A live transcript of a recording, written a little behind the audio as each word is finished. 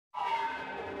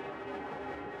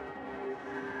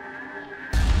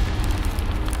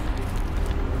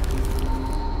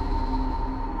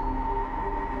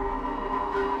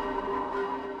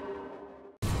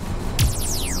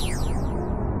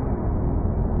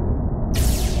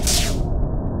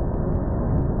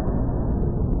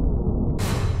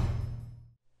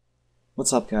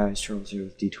What's up guys, Charles here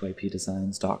with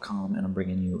d2ipdesigns.com, and I'm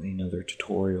bringing you another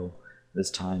tutorial.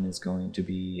 This time is going to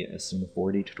be a Cinema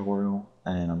 4D tutorial,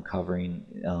 and I'm covering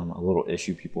a little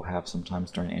issue people have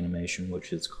sometimes during animation,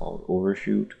 which is called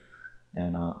overshoot.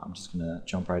 And I'm just going to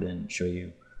jump right in and show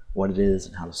you what it is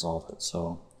and how to solve it. So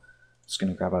I'm just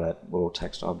going to grab out a little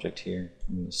text object here.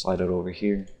 I'm going to slide it over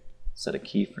here, set a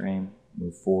keyframe,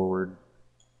 move forward,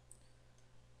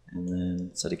 and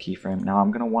then set a keyframe. Now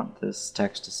I'm going to want this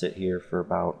text to sit here for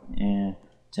about 10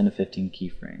 to 15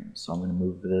 keyframes. So I'm going to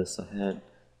move this ahead,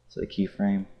 set a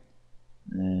keyframe,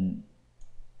 and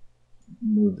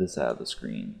move this out of the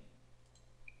screen.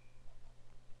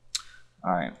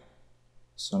 Alright,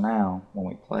 so now when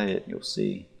we play it, you'll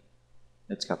see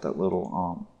it's got that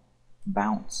little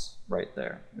bounce right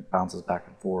there. It bounces back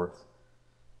and forth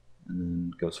and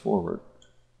then goes forward.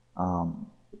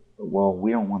 Well, we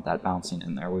don't want that bouncing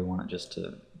in there. We want it just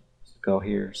to go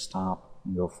here, stop,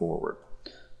 and go forward.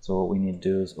 So what we need to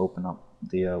do is open up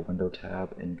the window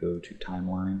tab and go to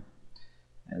timeline,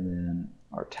 and then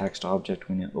our text object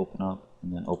we need to open up,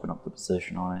 and then open up the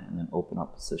position on it, and then open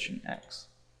up position X.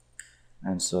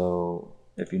 And so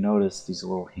if you notice, these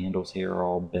little handles here are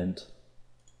all bent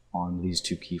on these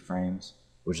two keyframes,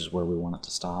 which is where we want it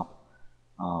to stop.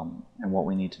 And what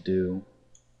we need to do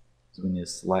is we need to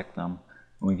select them.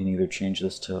 And we can either change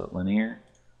this to linear,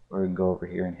 or we can go over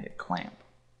here and hit clamp.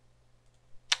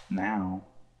 Now,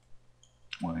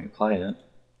 when we play it,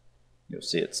 you'll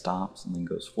see it stops and then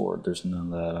goes forward. There's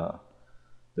none of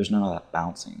that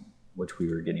bouncing, which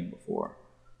we were getting before.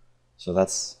 So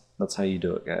that's how you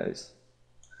do it, guys.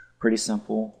 Pretty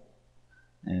simple,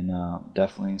 and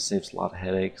definitely saves a lot of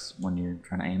headaches when you're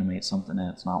trying to animate something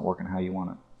and it's not working how you want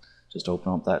it. Just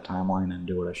open up that timeline and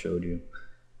do what I showed you,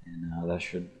 and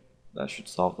that should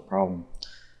solve the problem.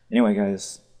 Anyway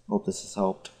guys, hope this has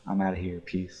helped. I'm out of here.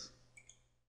 Peace.